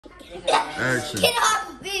Action.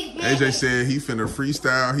 AJ said he finna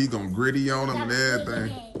freestyle. He gonna gritty on him and everything.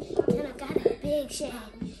 Kendall got a big shag.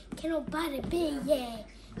 Kendall bought a big yeah.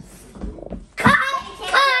 Cut!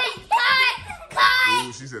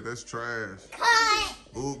 Ooh, she said that's trash. Cut!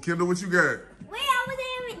 Ooh, Kendall, what you got? Wait, I wasn't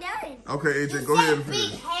even done. Okay, AJ, go ahead and Big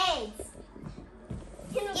finish. heads.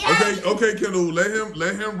 Okay, Kendall, let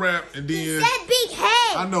him rap and then. He said big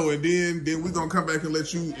heads. I know, and then we gonna come back and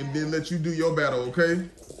let you do your battle, okay?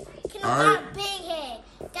 Kendall All got right. a big head.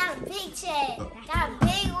 Got a big chest. Got a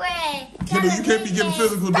big red. Kendall, you can't be getting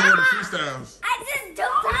physical during the freestyles. I just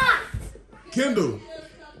don't stop. Kendall,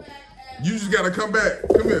 you just gotta come back.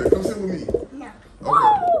 Come here, come sit with me. No.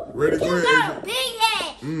 Okay, ready? Go Kendall ahead, got a AJ. big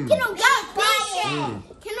head. Kendall got a big head.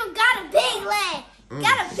 Kendall got a big leg.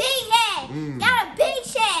 Got a big head. Got a big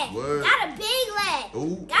chest. What? Got a big leg.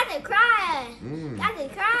 Ooh. Got the crying. Got the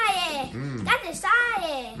crying. Got the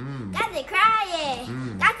sighing. Got the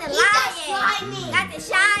crying. Got the lying. Got the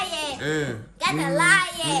shying. Got the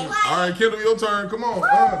lying. All right, Kendall, your turn. Come on.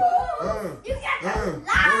 You got the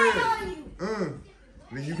lying on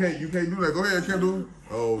you. You can't do that. Go ahead, Kendall.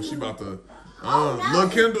 Oh, she about to.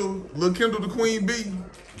 Look, Kendall, the queen bee.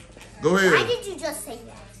 Go ahead. Why did you just say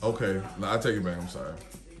that? Okay, no, I take it back. I'm sorry.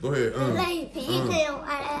 Go ahead.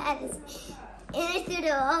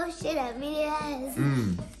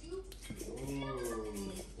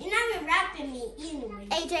 You're not even rapping me anyway.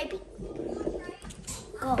 AJP.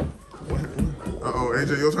 Go.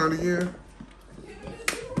 AJ, your turn again.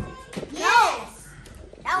 Yes.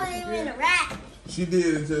 That wasn't even a rap. She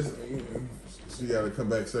did. She got to come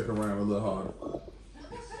back second round a little harder.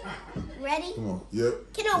 Ready? Come on. Yep.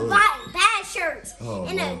 Kiddo bought bad shirts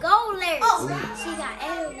and a gold layer. Oh. She got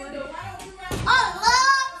everyone. Oh,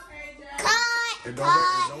 love. Cut. And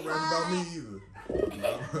don't rap about me either.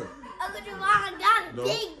 Uncle Javon got a No.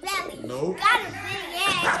 big belly. No. Got a big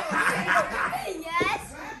ass. Yes.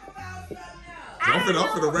 I'm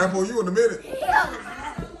finna rap on you in a minute.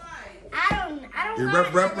 I don't You know.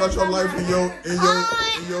 rap about your life and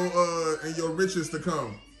your riches to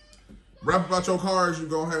come. Rap about your cars you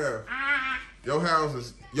gonna have. Your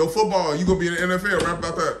houses. Your football, you gonna be in the NFL. Rap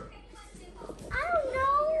about that. I don't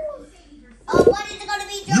know. Oh, what is it gonna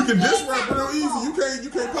be? You can diss rap real easy. You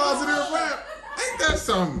can't positive rap. Ain't that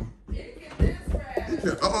something? You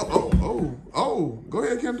can, go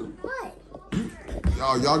ahead, Kendall.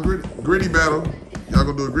 What? Y'all gritty battle. Y'all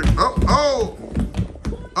gonna do a gritty.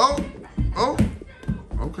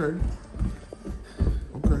 Okay.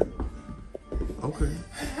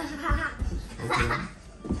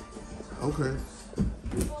 Okay.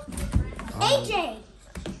 AJ.